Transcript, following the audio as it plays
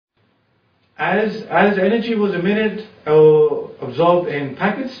as energy was emitted or absorbed in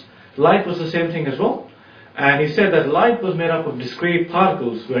packets, light was the same thing as well. And he said that light was made up of discrete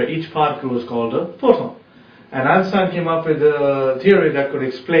particles, where each particle was called a photon. And Einstein came up with a theory that could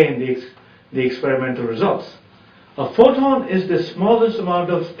explain the experimental results. A photon is the smallest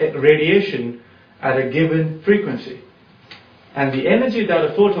amount of radiation at a given frequency. And the energy that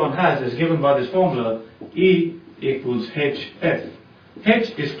a photon has is given by this formula, E equals hf.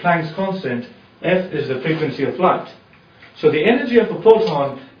 H is Planck's constant, f is the frequency of light. So the energy of a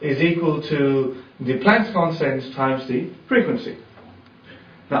photon is equal to the Planck's constant times the frequency.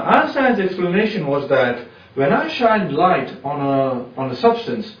 Now Einstein's explanation was that when I shine light on a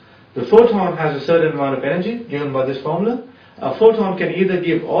substance, the photon has a certain amount of energy given by this formula. A photon can either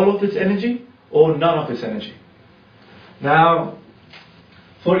give all of its energy or none of its energy. Now,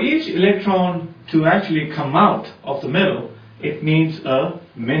 for each electron to actually come out of the middle, it needs a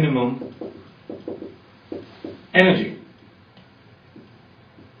minimum energy.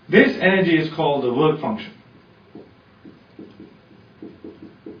 This energy is called the work function,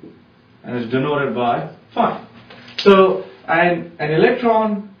 and is denoted by phi. So an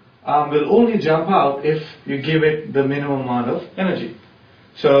electron will only jump out if you give it the minimum amount of energy.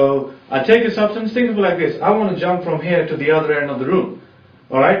 So I take a substance, think of it like this: I want to jump from here to the other end of the room.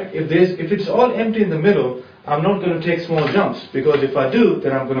 Alright, if it's all empty in the middle, I'm not going to take small jumps, because if I do,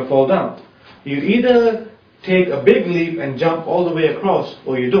 then I'm going to fall down. You either take a big leap and jump all the way across,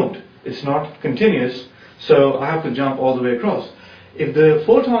 or you don't. It's not continuous, so I have to jump all the way across. If the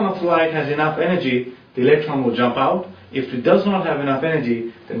photon of light has enough energy, the electron will jump out. If it does not have enough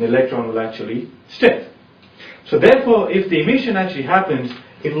energy, then the electron will actually stay. So therefore, if the emission actually happens,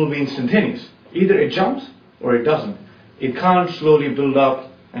 it will be instantaneous. Either it jumps or it doesn't. It can't slowly build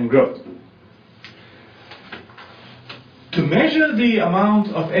up and grow. To measure the amount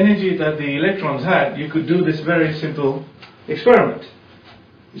of energy that the electrons had, you could do this very simple experiment.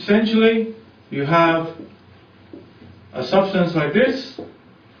 Essentially, you have a substance like this.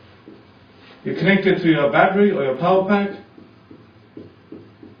 You connect it to your battery or your power pack.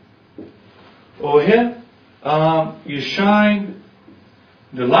 Over here, you shine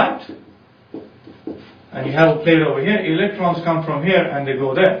the light, and you have a plate over here. Electrons come from here and they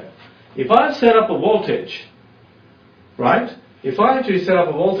go there. If I set up a voltage, right? If I actually set up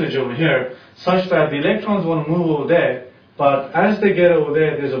a voltage over here such that the electrons want to move over there, but as they get over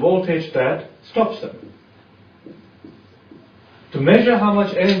there, there's a voltage that stops them. To measure how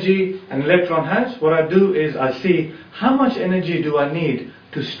much energy an electron has, what I do is I see how much energy do I need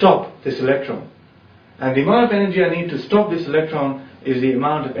to stop this electron. And the amount of energy I need to stop this electron is the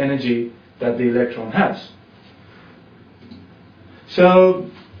amount of energy that the electron has. So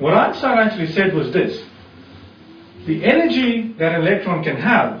what Einstein actually said was this: the energy that an electron can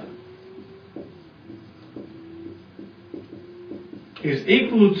have is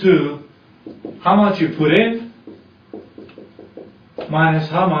equal to how much you put in minus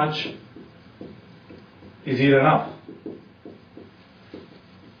how much is eaten up.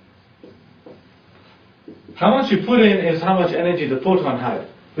 How much you put in is how much energy the photon had,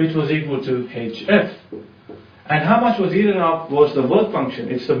 which was equal to hf. And how much was eaten up was the work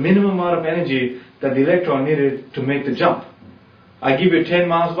function. It's the minimum amount of energy that the electron needed to make the jump. I give you 10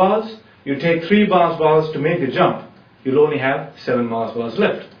 Mars bars, you take 3 Mars bars to make the jump, you'll only have 7 Mars bars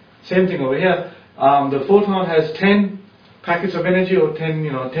left. Same thing over here. The photon has 10 packets of energy, or 10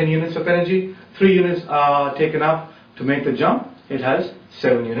 units of energy. 3 units are taken up to make the jump. It has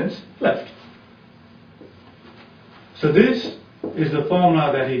 7 units left. So this is the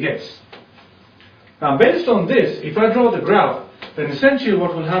formula that he gets. Now based on this, if I draw the graph, then essentially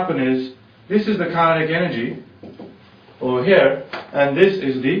what will happen is, this is the kinetic energy over here, and this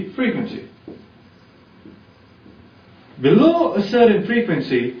is the frequency. Below a certain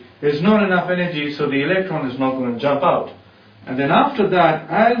frequency, there's not enough energy, so the electron is not going to jump out. And then after that,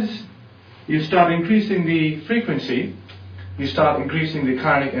 as you start increasing the frequency, you start increasing the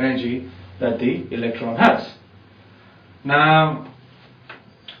kinetic energy that the electron has. Now,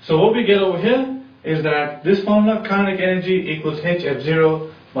 so what we get over here is that this formula, kinetic energy equals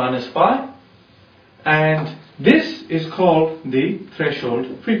hf0 minus pi, and this is called the threshold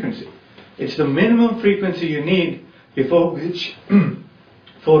frequency. It's the minimum frequency you need before which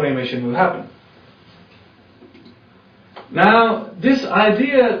photon emission will happen. Now, this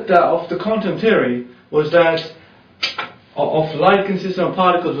idea of the quantum theory was that of light consisting of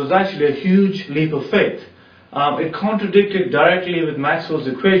particles was actually a huge leap of faith. It contradicted directly with Maxwell's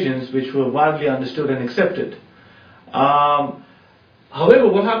equations, which were widely understood and accepted. However,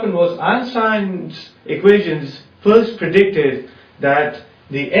 what happened was Einstein's equations first predicted that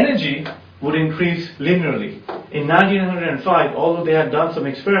the energy would increase linearly. In 1905, although they had done some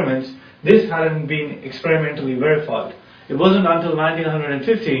experiments, this hadn't been experimentally verified. It wasn't until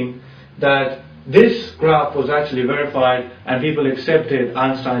 1915 that this graph was actually verified and people accepted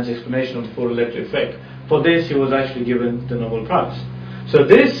Einstein's explanation of the photoelectric effect. For this, he was actually given the Nobel Prize. So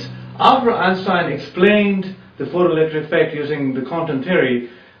this, after Einstein explained the photoelectric effect using the quantum theory,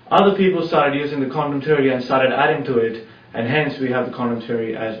 other people started using the quantum theory and started adding to it, and hence we have the quantum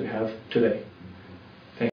theory as we have today.